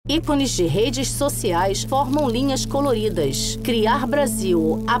Ícones de redes sociais formam linhas coloridas. CRIAR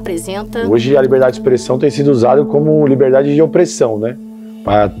Brasil apresenta... Hoje a liberdade de expressão tem sido usada como liberdade de opressão, né?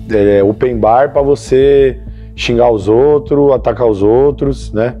 Open bar para você xingar os outros, atacar os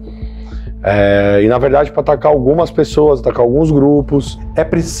outros, né? E na verdade para atacar algumas pessoas, atacar alguns grupos. É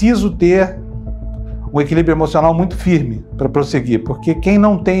preciso ter um equilíbrio emocional muito firme para prosseguir, porque quem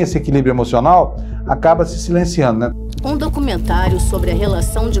não tem esse equilíbrio emocional acaba se silenciando, né? Um documentário sobre a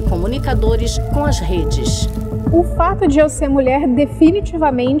relação de comunicadores com as redes. O fato de eu ser mulher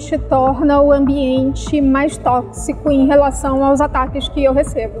definitivamente torna o ambiente mais tóxico em relação aos ataques que eu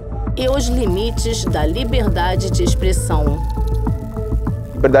recebo. E os limites da liberdade de expressão.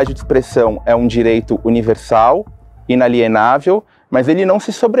 Liberdade de expressão é um direito universal, inalienável, mas ele não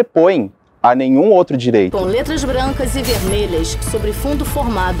se sobrepõe a nenhum outro direito. Com letras brancas e vermelhas sobre fundo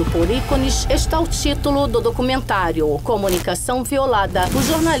formado por ícones, está o título do documentário Comunicação Violada, o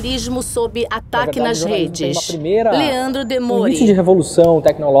jornalismo sob ataque nas redes. Leandro de Um início de revolução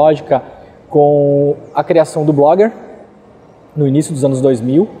tecnológica com a criação do blogger no início dos anos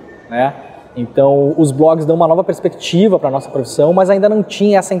 2000, né? Então os blogs dão uma nova perspectiva para a nossa profissão, mas ainda não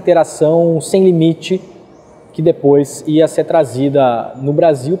tinha essa interação sem limite que depois ia ser trazida no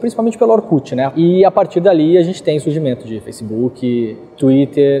Brasil, principalmente pelo Orkut, né? E a partir dali a gente tem surgimento de Facebook,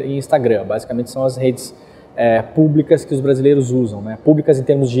 Twitter e Instagram. Basicamente são as redes públicas que os brasileiros usam, né? Públicas em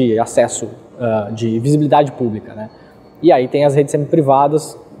termos de acesso, de visibilidade pública, né? E aí tem as redes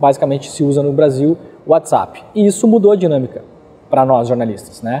semi-privadas, basicamente se usa no Brasil o WhatsApp. E isso mudou a dinâmica para nós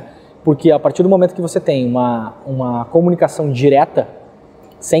jornalistas, né? Porque a partir do momento que você tem uma comunicação direta,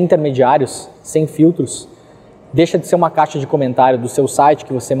 sem intermediários, sem filtros, deixa de ser uma caixa de comentário do seu site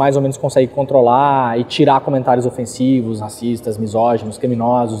que você mais ou menos consegue controlar e tirar comentários ofensivos, racistas, misóginos,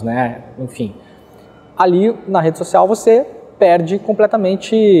 criminosos, né? Enfim. Ali na rede social você perde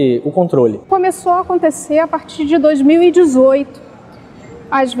completamente o controle. Começou a acontecer a partir de 2018,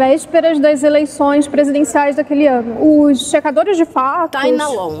 às vésperas das eleições presidenciais daquele ano. Os checadores de fatos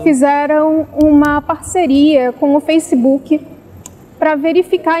fizeram uma parceria com o Facebook para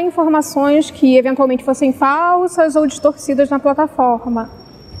verificar informações que eventualmente fossem falsas ou distorcidas na plataforma.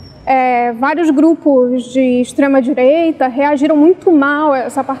 Vários grupos de extrema-direita reagiram muito mal a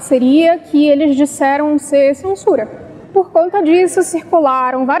essa parceria, que eles disseram ser censura. Por conta disso,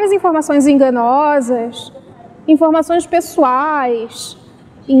 circularam várias informações enganosas, informações pessoais,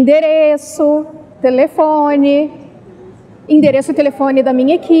 endereço e telefone da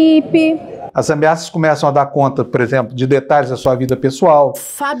minha equipe. As ameaças começam a dar conta, por exemplo, de detalhes da sua vida pessoal.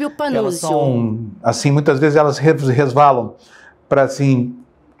 Fábio Panúzio. Elas são, assim, muitas vezes elas resvalam para, assim,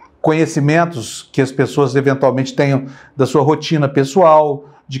 conhecimentos que as pessoas eventualmente tenham da sua rotina pessoal,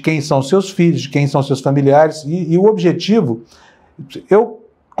 de quem são seus filhos, de quem são seus familiares. E o objetivo, eu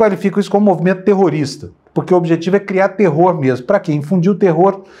qualifico isso como movimento terrorista, porque o objetivo é criar terror mesmo. Para quê? Infundir o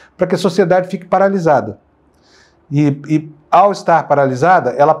terror para que a sociedade fique paralisada. E ao estar paralisada,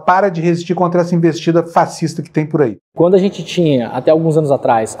 ela para de resistir contra essa investida fascista que tem por aí. Quando a gente tinha, até alguns anos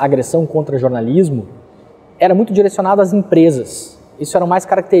atrás, agressão contra jornalismo, era muito direcionado às empresas. Isso era o mais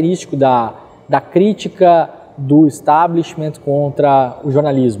característico da crítica do establishment contra o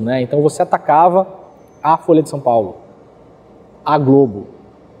jornalismo, né? Então você atacava a Folha de São Paulo, a Globo,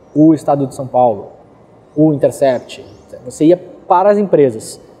 o Estado de São Paulo, o Intercept. Você ia para as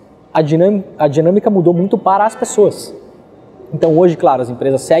empresas. A dinâmica mudou muito para as pessoas. Então hoje, claro, as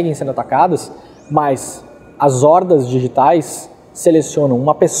empresas seguem sendo atacadas, mas as hordas digitais selecionam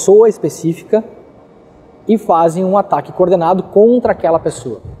uma pessoa específica e fazem um ataque coordenado contra aquela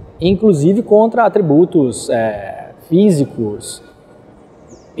pessoa, inclusive contra atributos físicos,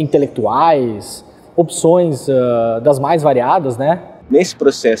 intelectuais, opções das mais variadas, né? Nesse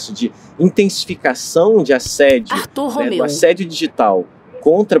processo de intensificação de assédio, do assédio digital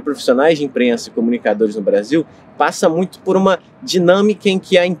contra profissionais de imprensa e comunicadores no Brasil, passa muito por uma dinâmica em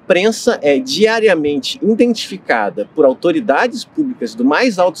que a imprensa é diariamente identificada por autoridades públicas do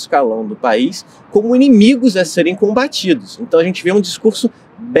mais alto escalão do país como inimigos a serem combatidos. Então a gente vê um discurso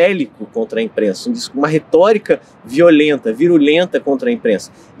bélico contra a imprensa, uma retórica violenta, virulenta contra a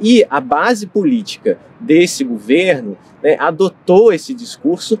imprensa. E a base política desse governo, né, adotou esse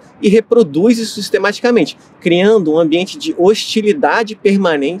discurso e reproduz isso sistematicamente, criando um ambiente de hostilidade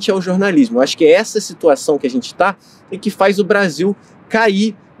permanente ao jornalismo. Eu acho que é essa situação que a gente está e que faz o Brasil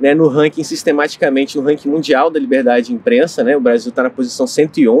cair né, no ranking, sistematicamente no ranking mundial da liberdade de imprensa, né? O Brasil está na posição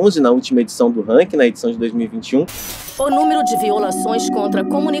 111 na última edição do ranking, na edição de 2021. O número de violações contra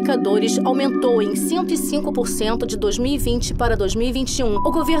comunicadores aumentou em 105% de 2020 para 2021.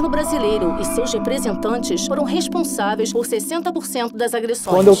 O governo brasileiro e seus representantes foram responsáveis por 60% das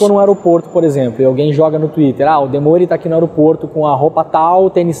agressões. Quando eu estou no aeroporto, por exemplo, e alguém joga no Twitter, o Demore está aqui no aeroporto com a roupa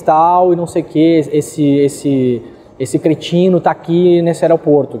tal, tênis tal e não sei o que, esse cretino está aqui nesse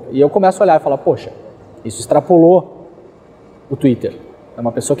aeroporto. E eu começo a olhar e falar, poxa, isso extrapolou o Twitter. É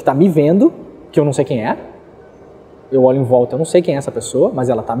uma pessoa que está me vendo, que eu não sei quem é. Eu olho em volta, eu não sei quem é essa pessoa, mas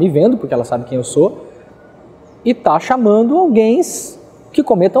ela está me vendo porque ela sabe quem eu sou. E está chamando alguém que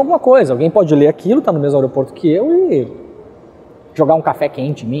cometam alguma coisa. Alguém pode ler aquilo, está no mesmo aeroporto que eu e jogar um café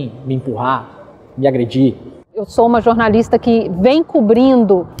quente em mim, me empurrar, me agredir. Eu sou uma jornalista que vem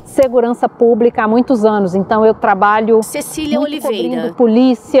cobrindo segurança pública há muitos anos, então eu trabalho cobrindo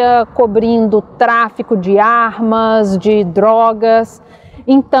polícia, cobrindo tráfico de armas, de drogas.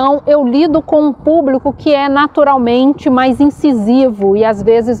 Então eu lido com um público que é naturalmente mais incisivo e às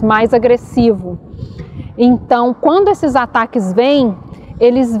vezes mais agressivo. Então quando esses ataques vêm,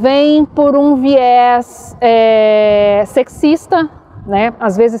 eles vêm por um viés sexista, né?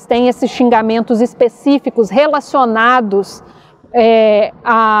 Às vezes tem esses xingamentos específicos relacionados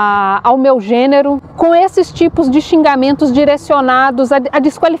ao meu gênero, com esses tipos de xingamentos direcionados à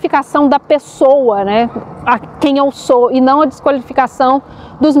desqualificação da pessoa, né? A quem eu sou, e não a desqualificação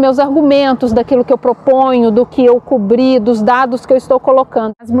dos meus argumentos, daquilo que eu proponho, do que eu cobri, dos dados que eu estou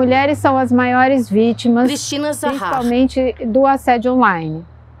colocando. As mulheres são as maiores vítimas, principalmente do assédio online.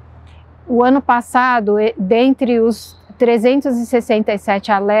 O ano passado, dentre os 367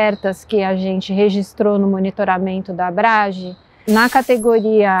 alertas que a gente registrou no monitoramento da Abrage, na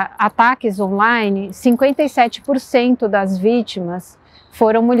categoria ataques online, 57% das vítimas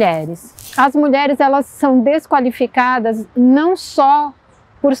foram mulheres. As mulheres, elas são desqualificadas não só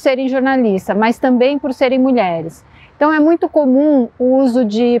por serem jornalistas, mas também por serem mulheres. Então é muito comum o uso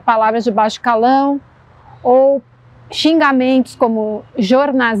de palavras de baixo calão ou xingamentos como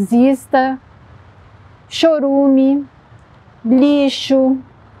jornalista, chorume, lixo,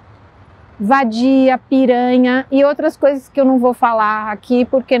 vadia, piranha e outras coisas que eu não vou falar aqui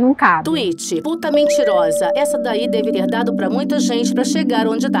porque não cabe. Tweet, puta mentirosa. Essa daí deve ter dado pra muita gente pra chegar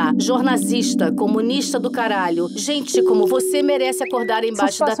onde dá. Jornalista, comunista do caralho. Gente como você merece acordar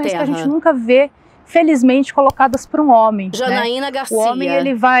embaixo da terra. São situações que a gente nunca vê, felizmente, colocadas por um homem. Janaína né? Garcia. O homem,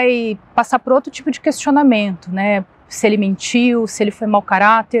 ele vai passar por outro tipo de questionamento, né? Se ele mentiu, se ele foi mau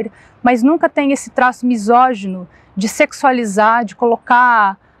caráter, mas nunca tem esse traço misógino de sexualizar, de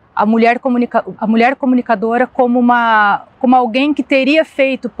colocar a mulher comunicadora como alguém que teria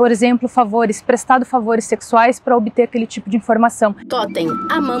feito, por exemplo, prestado favores sexuais para obter aquele tipo de informação. Totem,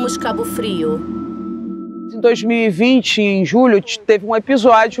 amamos Cabo Frio. Em 2020, em julho, teve um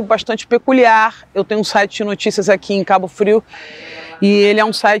episódio bastante peculiar. Eu tenho um site de notícias aqui em Cabo Frio e ele é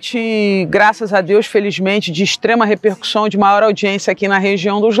um site, graças a Deus, felizmente, de extrema repercussão, de maior audiência aqui na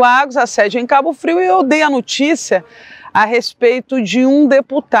região dos Lagos, a sede é em Cabo Frio, e eu dei a notícia a respeito de um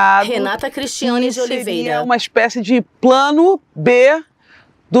deputado. Renata Cristiane de Oliveira. Seria uma espécie de plano B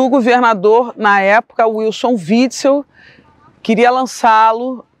do governador, na época, Wilson Witzel, queria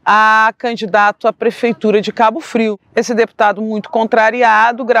lançá-lo a candidato à prefeitura de Cabo Frio. Esse deputado, muito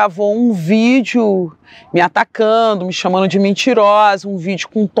contrariado, gravou um vídeo me atacando, me chamando de mentirosa, um vídeo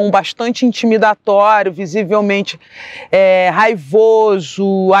com um tom bastante intimidatório, visivelmente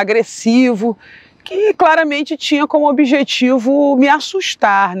raivoso, agressivo, que claramente tinha como objetivo me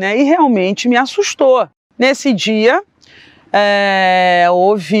assustar, né? E realmente me assustou. Nesse dia,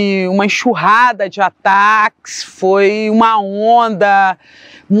 houve uma enxurrada de ataques, foi uma onda,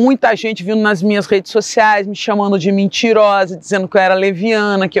 muita gente vindo nas minhas redes sociais me chamando de mentirosa, dizendo que eu era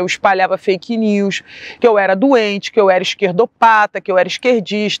leviana, que eu espalhava fake news, que eu era doente, que eu era esquerdopata, que eu era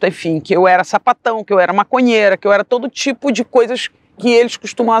esquerdista, enfim, que eu era sapatão, que eu era maconheira, que eu era todo tipo de coisas que eles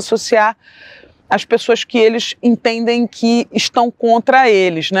costumam associar as pessoas que eles entendem que estão contra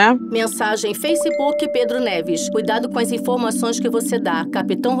eles, né? Mensagem Facebook Pedro Neves. Cuidado com as informações que você dá.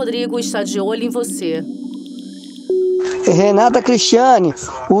 Capitão Rodrigo está de olho em você. Renata Cristiane,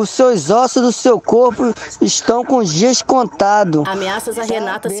 os seus ossos do seu corpo estão com os dias contados. Ameaças a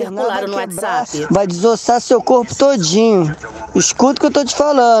Renata circularam no WhatsApp. Vai desossar seu corpo todinho. Escuta o que eu tô te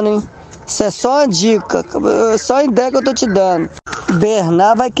falando, hein? Isso é só uma dica, só uma ideia que eu tô te dando.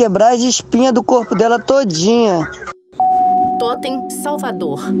 Bernard vai quebrar as espinhas do corpo dela todinha. Totem,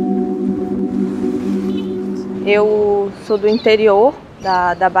 Salvador. Eu sou do interior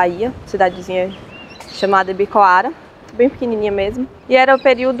da Bahia, cidadezinha chamada Ibicoara. bem pequenininha mesmo, e era o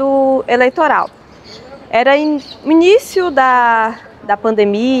período eleitoral. Era no início da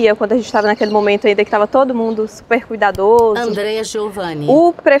pandemia, quando a gente estava naquele momento ainda que estava todo mundo super cuidadoso. Andréa Giovanni.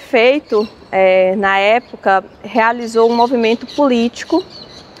 O prefeito, na época, realizou um movimento político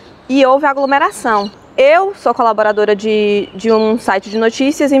e houve aglomeração. Eu sou colaboradora de um site de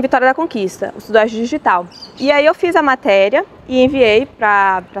notícias em Vitória da Conquista, o Sudoeste Digital. E aí eu fiz a matéria e enviei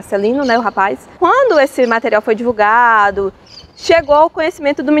para Celino, né, o rapaz. Quando esse material foi divulgado, chegou ao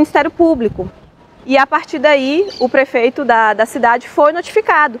conhecimento do Ministério Público. E a partir daí, o prefeito da cidade foi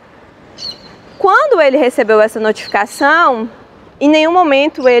notificado. Quando ele recebeu essa notificação, em nenhum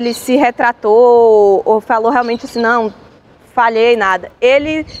momento ele se retratou ou falou realmente assim, não, falhei, nada.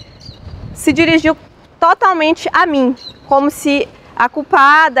 Ele se dirigiu totalmente a mim, como se a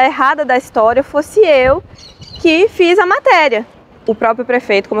culpada, a errada da história fosse eu que fiz a matéria. O próprio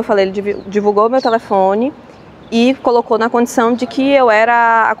prefeito, como eu falei, ele divulgou meu telefone e colocou na condição de que eu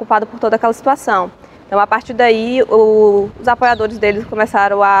era a culpada por toda aquela situação. Então, a partir daí, os apoiadores dele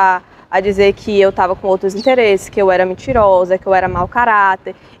começaram a dizer que eu estava com outros interesses, que eu era mentirosa, que eu era mau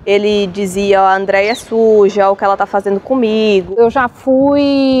caráter. Ele dizia, a Andréia é suja, o que ela está fazendo comigo. Eu já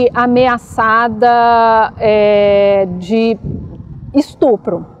fui ameaçada de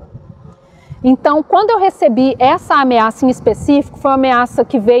estupro. Então, quando eu recebi essa ameaça em específico, foi uma ameaça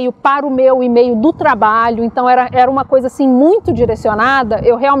que veio para o meu e-mail do trabalho, então era uma coisa assim muito direcionada.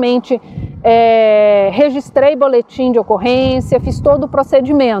 Eu realmente registrei boletim de ocorrência, fiz todo o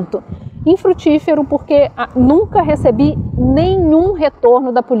procedimento. Infrutífero, porque nunca recebi nenhum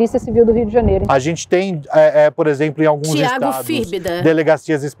retorno da Polícia Civil do Rio de Janeiro. A gente tem, por exemplo, em alguns estados,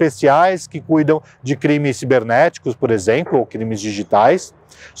 delegacias especiais que cuidam de crimes cibernéticos, por exemplo, ou crimes digitais.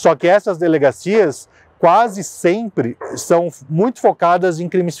 Só que essas delegacias quase sempre são muito focadas em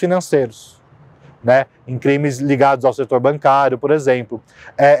crimes financeiros, né? Em crimes ligados ao setor bancário, por exemplo.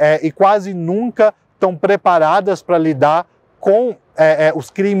 E quase nunca estão preparadas para lidar com os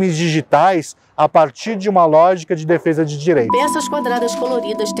crimes digitais a partir de uma lógica de defesa de direitos. Peças quadradas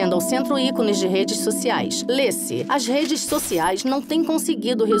coloridas tendo ao centro ícones de redes sociais. Lê-se. As redes sociais não têm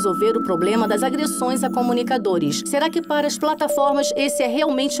conseguido resolver o problema das agressões a comunicadores. Será que para as plataformas esse é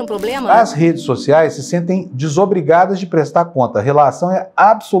realmente um problema? As redes sociais se sentem desobrigadas de prestar conta. A relação é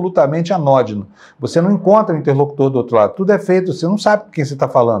absolutamente anódina. Você não encontra o interlocutor do outro lado. Tudo é feito, você não sabe com quem você está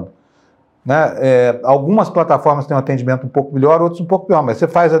falando. Né? Algumas plataformas têm um atendimento um pouco melhor, outras um pouco pior, mas você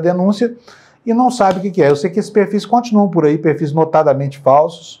faz a denúncia e não sabe o que é. Eu sei que esses perfis continuam por aí, perfis notadamente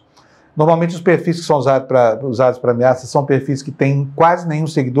falsos. Normalmente os perfis que são usados para ameaças são perfis que têm quase nenhum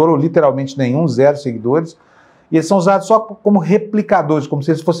seguidor, ou literalmente nenhum, 0 seguidores, e eles são usados só como replicadores, como se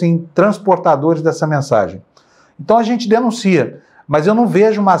eles fossem transportadores dessa mensagem. Então a gente denuncia, mas eu não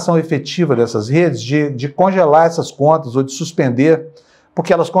vejo uma ação efetiva dessas redes de congelar essas contas ou de suspender,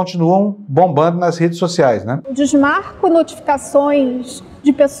 porque elas continuam bombando nas redes sociais, né? Eu desmarco notificações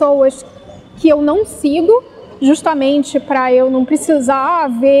de pessoas que eu não sigo, justamente para eu não precisar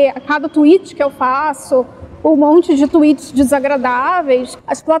ver a cada tweet que eu faço, um monte de tweets desagradáveis.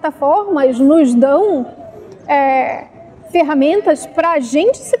 As plataformas nos dão ferramentas para a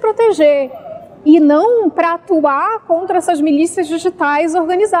gente se proteger e não para atuar contra essas milícias digitais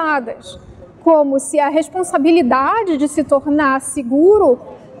organizadas. Como se a responsabilidade de se tornar seguro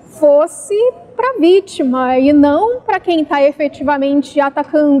fosse para a vítima e não para quem está efetivamente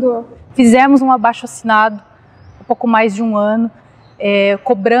atacando. Fizemos um abaixo-assinado há pouco mais de um ano,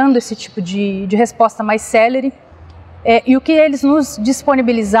 cobrando esse tipo de resposta mais célere. E o que eles nos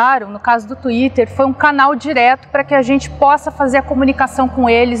disponibilizaram, no caso do Twitter, foi um canal direto para que a gente possa fazer a comunicação com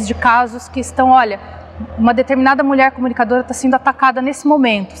eles de casos que estão, olha, uma determinada mulher comunicadora está sendo atacada nesse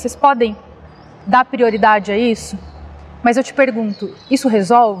momento, vocês podem dar prioridade a isso? Mas eu te pergunto, isso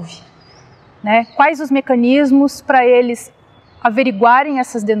resolve? Né? Quais os mecanismos para eles averiguarem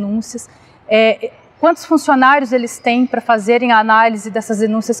essas denúncias? Quantos funcionários eles têm para fazerem a análise dessas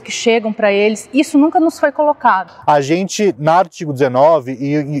denúncias que chegam para eles? Isso nunca nos foi colocado. A gente, na Artigo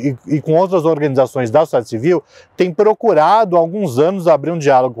 19 e com outras organizações da sociedade civil, tem procurado há alguns anos abrir um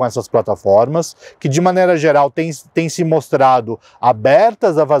diálogo com essas plataformas, que de maneira geral tem se mostrado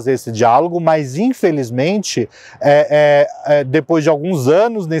abertas a fazer esse diálogo, mas infelizmente, depois de alguns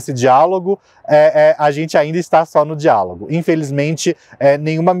anos nesse diálogo, a gente ainda está só no diálogo. Infelizmente,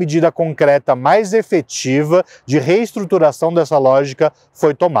 nenhuma medida concreta mais efetiva de reestruturação dessa lógica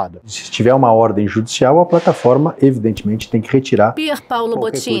foi tomada. Se tiver uma ordem judicial, a plataforma evidentemente tem que retirar Pier Paulo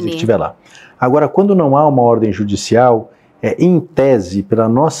qualquer Bottini. coisa que estiver lá. Agora, quando não há uma ordem judicial, em tese, pela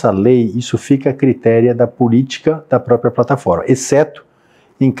nossa lei, isso fica a critério da política da própria plataforma, exceto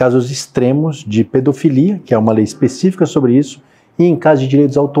em casos extremos de pedofilia, que é uma lei específica sobre isso, e em casos de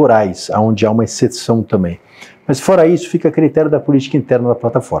direitos autorais, onde há uma exceção também. Mas fora isso, fica a critério da política interna da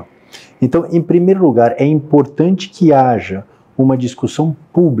plataforma. Então, em primeiro lugar, é importante que haja uma discussão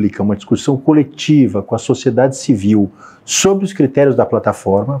pública, uma discussão coletiva com a sociedade civil sobre os critérios da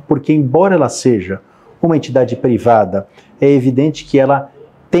plataforma, porque embora ela seja uma entidade privada, é evidente que ela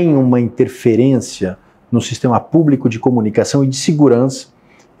tem uma interferência no sistema público de comunicação e de segurança,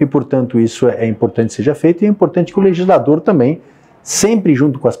 e portanto isso é importante que seja feito, e é importante que o legislador também, sempre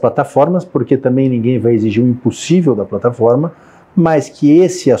junto com as plataformas, porque também ninguém vai exigir o impossível da plataforma, mas que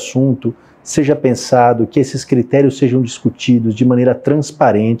esse assunto seja pensado, que esses critérios sejam discutidos de maneira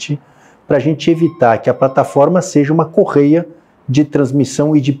transparente, para a gente evitar que a plataforma seja uma correia de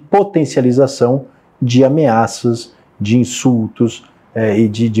transmissão e de potencialização de ameaças, de insultos e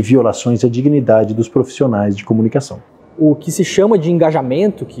de violações à dignidade dos profissionais de comunicação. O que se chama de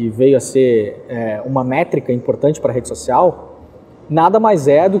engajamento, que veio a ser uma métrica importante para a rede social, nada mais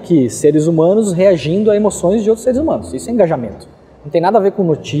é do que seres humanos reagindo a emoções de outros seres humanos. Isso é engajamento. Não tem nada a ver com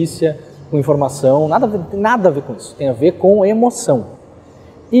notícia, com informação, nada a ver com isso. Tem a ver com emoção.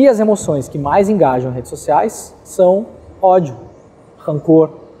 E as emoções que mais engajam as redes sociais são ódio, rancor,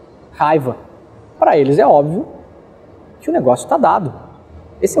 raiva. Para eles é óbvio que o negócio está dado.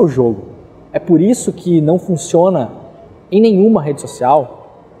 Esse é o jogo. É por isso que não funciona em nenhuma rede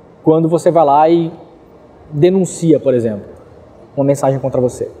social quando você vai lá e denuncia, por exemplo, uma mensagem contra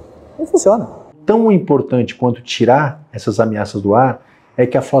você. Não funciona. Tão importante quanto tirar essas ameaças do ar é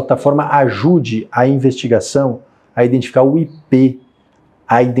que a plataforma ajude a investigação a identificar o IP,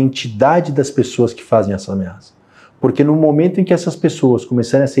 a identidade das pessoas que fazem essa ameaça. Porque no momento em que essas pessoas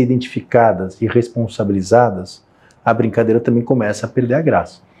começarem a ser identificadas e responsabilizadas, a brincadeira também começa a perder a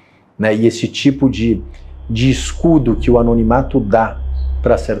graça, né? E esse tipo de escudo que o anonimato dá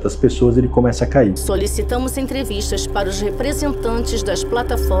para certas pessoas, ele começa a cair. Solicitamos entrevistas para os representantes das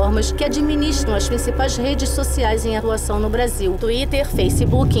plataformas que administram as principais redes sociais em atuação no Brasil. Twitter,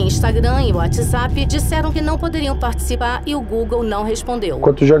 Facebook, Instagram e WhatsApp disseram que não poderiam participar e o Google não respondeu.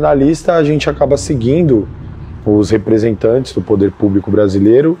 Enquanto jornalista, a gente acaba seguindo os representantes do poder público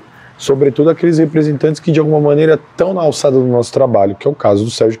brasileiro, sobretudo aqueles representantes que de alguma maneira estão na alçada do nosso trabalho, que é o caso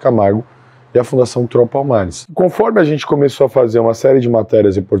do Sérgio Camargo e a Fundação Cultural Palmares. Conforme a gente começou a fazer uma série de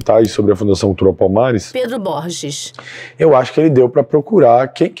matérias e reportagens sobre a Fundação Cultural Palmares, Pedro Borges, eu acho que ele deu para procurar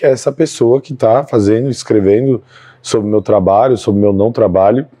quem que é essa pessoa que está escrevendo sobre o meu trabalho, sobre o meu não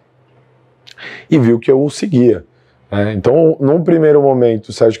trabalho, e viu que eu o seguia. Então, num primeiro momento,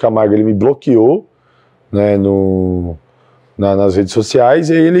 o Sérgio Camargo ele me bloqueou, né, nas redes sociais,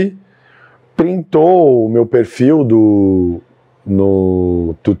 e ele printou o meu perfil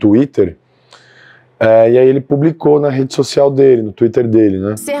no Twitter, e aí ele publicou na rede social dele, no Twitter dele,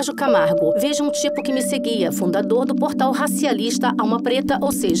 né? Sérgio Camargo, veja um tipo que me seguia, fundador do portal racialista Alma Preta,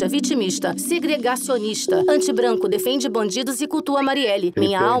 ou seja, vitimista, segregacionista, antibranco, defende bandidos e cultua Marielle.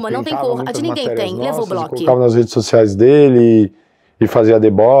 Minha alma não tem cor, a de ninguém tem, levou bloco. Colocava nas redes sociais dele e fazia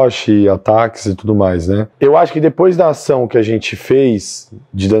deboche, ataques e tudo mais, né? Eu acho que depois da ação que a gente fez,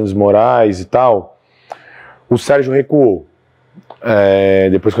 de danos morais e tal, o Sérgio recuou.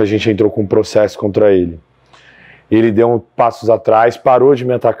 Depois que a gente entrou com um processo contra ele. Ele deu passos atrás, parou de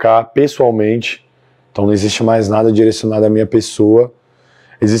me atacar pessoalmente, então não existe mais nada direcionado à minha pessoa.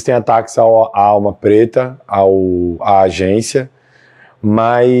 Existem ataques à Alma Preta, à agência,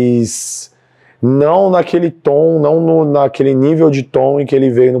 mas não naquele tom, não naquele nível de tom em que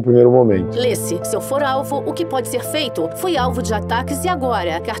ele veio no primeiro momento. Lê-se, se eu for alvo, o que pode ser feito? Fui alvo de ataques e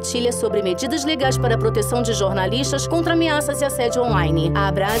agora? Cartilha sobre medidas legais para a proteção de jornalistas contra ameaças e assédio online. A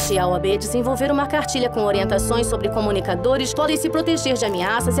Abrage e a OAB desenvolveram uma cartilha com orientações sobre comunicadores podem se proteger de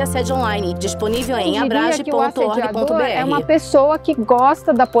ameaças e assédio online. Disponível em abrage.org.br. É uma pessoa que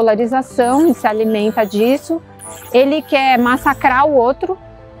gosta da polarização e se alimenta disso. Ele quer massacrar o outro,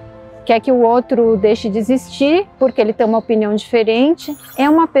 quer que o outro deixe de existir porque ele tem uma opinião diferente. É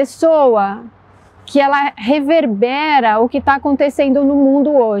uma pessoa que ela reverbera o que está acontecendo no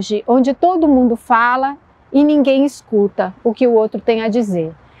mundo hoje, onde todo mundo fala e ninguém escuta o que o outro tem a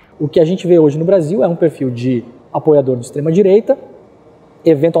dizer. O que a gente vê hoje no Brasil é um perfil de apoiador de extrema-direita,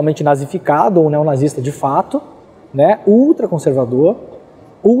 eventualmente nazificado ou neonazista de fato, né? Ultraconservador,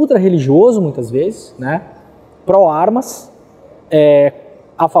 ultra-religioso muitas vezes, né? Pró-armas,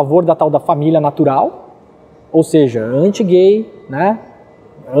 a favor da tal da família natural, ou seja, anti-gay, né?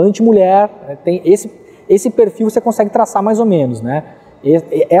 Anti-mulher, tem esse perfil você consegue traçar mais ou menos, né?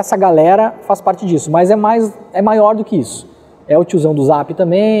 Essa galera faz parte disso, mas é maior do que isso. É o tiozão do Zap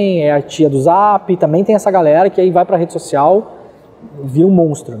também, é a tia do Zap, também tem essa galera que aí vai para a rede social vira um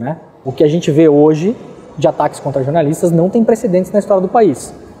monstro, né? O que a gente vê hoje de ataques contra jornalistas não tem precedentes na história do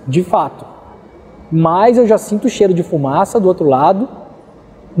país, de fato. Mas eu já sinto o cheiro de fumaça do outro lado,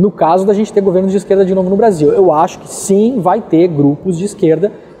 no caso da gente ter governos de esquerda de novo no Brasil. Eu acho que sim, vai ter grupos de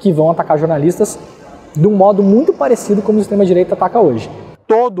esquerda que vão atacar jornalistas de um modo muito parecido como o extrema-direita ataca hoje.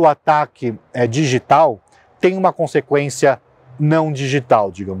 Todo ataque digital tem uma consequência não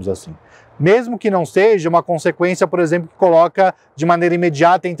digital, digamos assim. Mesmo que não seja uma consequência, por exemplo, que coloca de maneira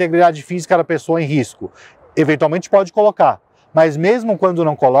imediata a integridade física da pessoa em risco. Eventualmente pode colocar. Mas mesmo quando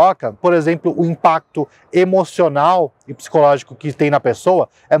não coloca, por exemplo, o impacto emocional e psicológico que tem na pessoa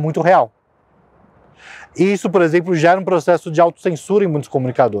é muito real. E isso, por exemplo, gera um processo de autocensura em muitos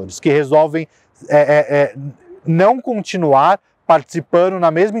comunicadores, que resolvem não continuar participando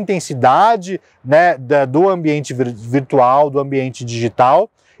na mesma intensidade, né, do ambiente virtual, do ambiente digital,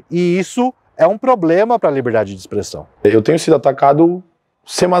 e isso é um problema para a liberdade de expressão. Eu tenho sido atacado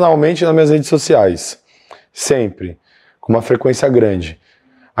semanalmente nas minhas redes sociais, sempre, com uma frequência grande.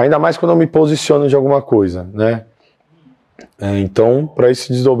 Ainda mais quando eu me posiciono de alguma coisa, né? Então, para isso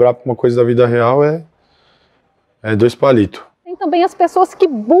se desdobrar para uma coisa da vida real é dois palitos. Tem também as pessoas que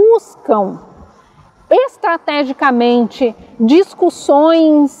buscam estrategicamente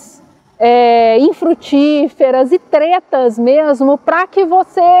discussões infrutíferas e tretas mesmo, para que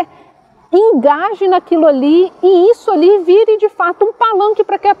você engaje naquilo ali e isso ali vire de fato um palanque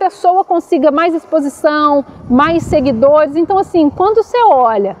para que a pessoa consiga mais exposição, mais seguidores. Então, assim, quando você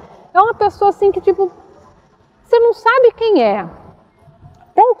olha, é uma pessoa assim que, tipo, você não sabe quem é,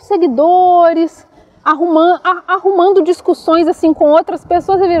 poucos seguidores, arrumando discussões assim com outras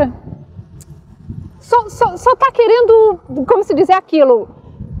pessoas, você vira... Só tá querendo, como se diz, aquilo,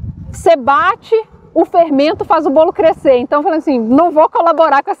 você bate, o fermento faz o bolo crescer. Então, falando assim, não vou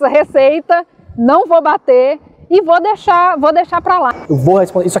colaborar com essa receita, não vou bater e vou deixar pra lá. Eu vou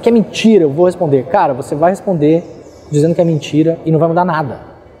responder, isso aqui é mentira, eu vou responder. Cara, você vai responder dizendo que é mentira e não vai mudar nada.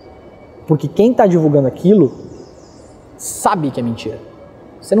 Porque quem tá divulgando aquilo sabe que é mentira.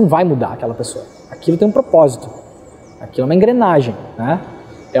 Você não vai mudar aquela pessoa. Aquilo tem um propósito. Aquilo é uma engrenagem, né?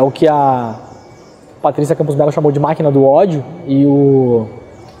 É o que a Patrícia Campos Mello chamou de máquina do ódio e o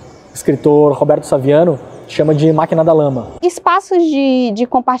escritor Roberto Saviano chama de máquina da lama. Espaços de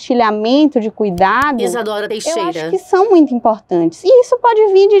compartilhamento, de cuidado, Isadora Teixeira, eu acho que são muito importantes. E isso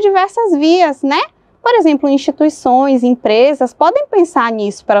pode vir de diversas vias, né? Por exemplo, instituições, empresas podem pensar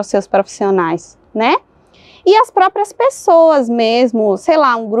nisso para os seus profissionais, né? E as próprias pessoas mesmo, sei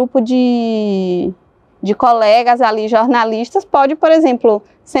lá, um grupo de colegas ali, jornalistas, pode, por exemplo,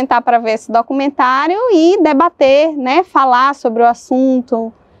 sentar para ver esse documentário e debater, né? Falar sobre o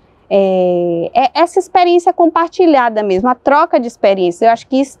assunto. Essa experiência compartilhada mesmo, a troca de experiências, eu acho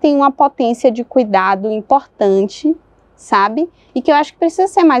que isso tem uma potência de cuidado importante, sabe? E que eu acho que precisa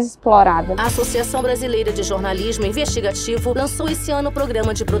ser mais explorada. A Associação Brasileira de Jornalismo Investigativo lançou esse ano o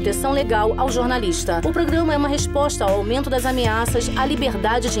Programa de Proteção Legal ao Jornalista. O programa é uma resposta ao aumento das ameaças à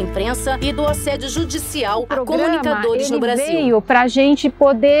liberdade de imprensa e do assédio judicial a comunicadores no Brasil. Veio para a gente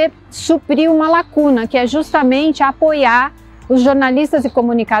poder suprir uma lacuna, que é justamente apoiar os jornalistas e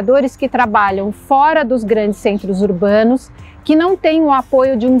comunicadores que trabalham fora dos grandes centros urbanos, que não têm o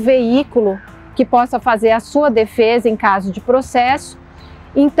apoio de um veículo que possa fazer a sua defesa em caso de processo.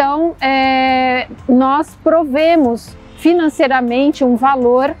 Então, nós provemos financeiramente um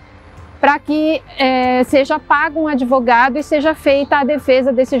valor para que seja pago um advogado e seja feita a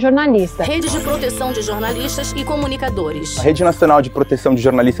defesa desse jornalista. Rede de Proteção de Jornalistas e Comunicadores. A Rede Nacional de Proteção de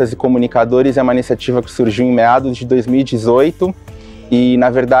Jornalistas e Comunicadores é uma iniciativa que surgiu em meados de 2018 e, na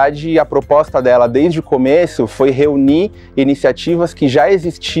verdade, a proposta dela desde o começo foi reunir iniciativas que já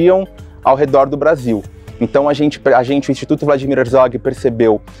existiam ao redor do Brasil. Então o Instituto Vladimir Herzog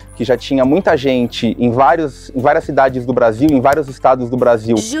percebeu que já tinha muita gente em várias cidades do Brasil, em vários estados do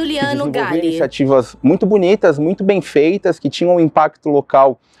Brasil, que desenvolviam iniciativas muito bonitas, muito bem feitas, que tinham um impacto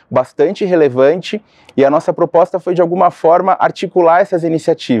local bastante relevante, e a nossa proposta foi, de alguma forma, articular essas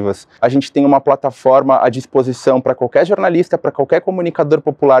iniciativas. A gente tem uma plataforma à disposição para qualquer jornalista, para qualquer comunicador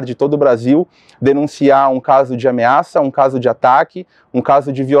popular de todo o Brasil, denunciar um caso de ameaça, um caso de ataque, um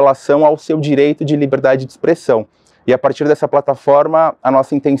caso de violação ao seu direito de liberdade de expressão. E a partir dessa plataforma, a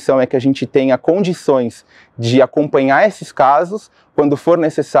nossa intenção é que a gente tenha condições de acompanhar esses casos, quando for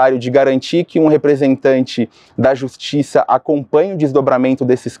necessário, de garantir que um representante da justiça acompanhe o desdobramento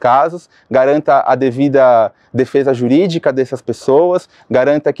desses casos, garanta a devida defesa jurídica dessas pessoas,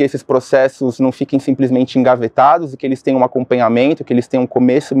 garanta que esses processos não fiquem simplesmente engavetados e que eles tenham um acompanhamento, que eles tenham um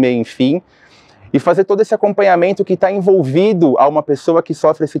começo, meio e fim. e fazer todo esse acompanhamento que está envolvido a uma pessoa que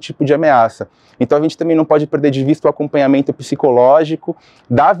sofre esse tipo de ameaça. Então a gente também não pode perder de vista o acompanhamento psicológico,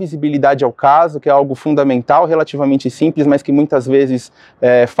 dar visibilidade ao caso, que é algo fundamental, relativamente simples, mas que muitas vezes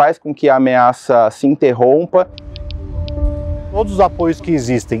faz com que a ameaça se interrompa. Todos os apoios que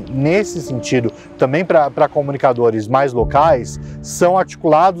existem nesse sentido, também para comunicadores mais locais, são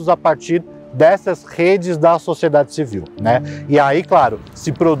articulados a partir dessas redes da sociedade civil, né? E aí, claro,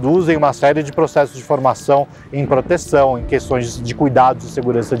 se produzem uma série de processos de formação em proteção, em questões de cuidados de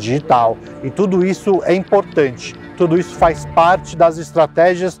segurança digital, e tudo isso é importante, tudo isso faz parte das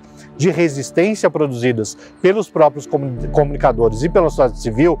estratégias de resistência produzidas pelos próprios comunicadores e pela sociedade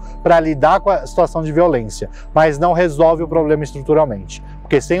civil para lidar com a situação de violência, mas não resolve o problema estruturalmente.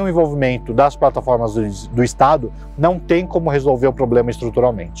 Porque sem o envolvimento das plataformas do Estado, não tem como resolver o problema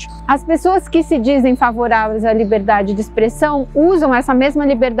estruturalmente. As pessoas que se dizem favoráveis à liberdade de expressão usam essa mesma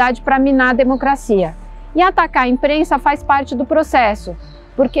liberdade para minar a democracia. E atacar a imprensa faz parte do processo,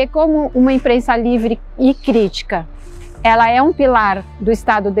 porque como uma imprensa livre e crítica, ela é um pilar do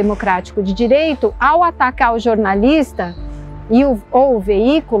Estado democrático de direito, ao atacar o jornalista ou o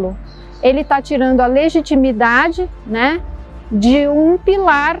veículo, ele está tirando a legitimidade, né, de um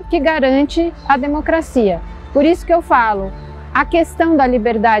pilar que garante a democracia. Por isso que eu falo, a questão da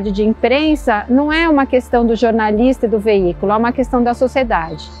liberdade de imprensa não é uma questão do jornalista e do veículo, é uma questão da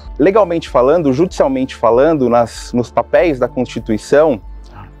sociedade. Legalmente falando, judicialmente falando, nos papéis da Constituição,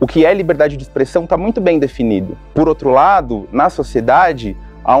 o que é liberdade de expressão está muito bem definido. Por outro lado, na sociedade,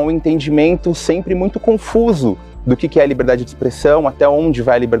 há um entendimento sempre muito confuso do que é liberdade de expressão, até onde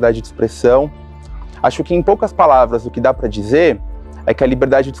vai a liberdade de expressão. Acho que, em poucas palavras, o que dá para dizer é que a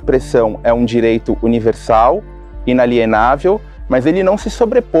liberdade de expressão é um direito universal, inalienável, mas ele não se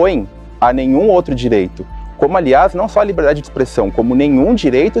sobrepõe a nenhum outro direito. Como, aliás, não só a liberdade de expressão, como nenhum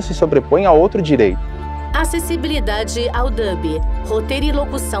direito se sobrepõe a outro direito. Acessibilidade ao dub. Roteiro e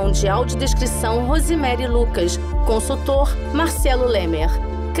locução de audiodescrição Rosemary Lucas. Consultor Marcelo Lemer.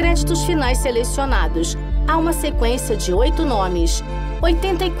 Créditos finais selecionados. Há uma sequência de 8 nomes.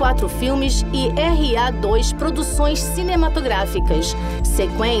 84 filmes e RA2 produções cinematográficas.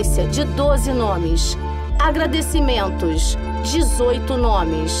 Sequência de 12 nomes. Agradecimentos. 18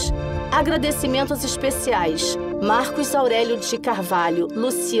 nomes. Agradecimentos especiais. Marcos Aurélio de Carvalho,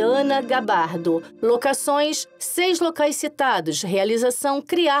 Luciana Gabardo. Locações, 6 locais citados. Realização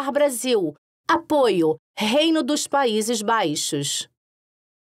CRIAR Brasil. Apoio, Reino dos Países Baixos.